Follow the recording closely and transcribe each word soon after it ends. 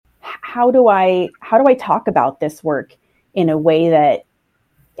how do I talk about this work in a way that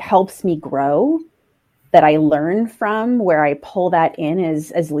helps me grow, that I learn from, where I pull that in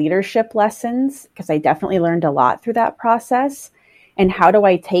as leadership lessons, because I definitely learned a lot through that process. And how do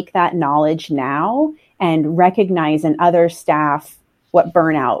I take that knowledge now and recognize in other staff what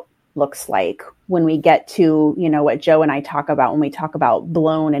burnout looks like when we get to, what Joe and I talk about when we talk about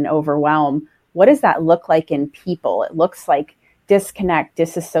blown and overwhelm. What does that look like in people? It looks like disconnect,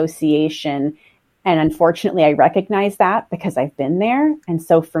 disassociation. And unfortunately, I recognize that because I've been there. And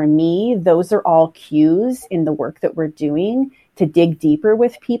so for me, those are all cues in the work that we're doing to dig deeper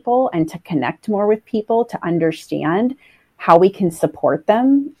with people and to connect more with people, to understand how we can support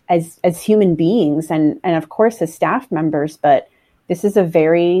them as human beings and of course, as staff members. But this is a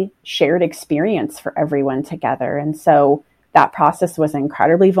very shared experience for everyone together. And so that process was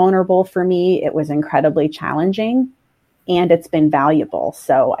incredibly vulnerable for me. It was incredibly challenging, and it's been valuable.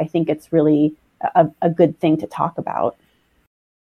 So I think it's really a good thing to talk about.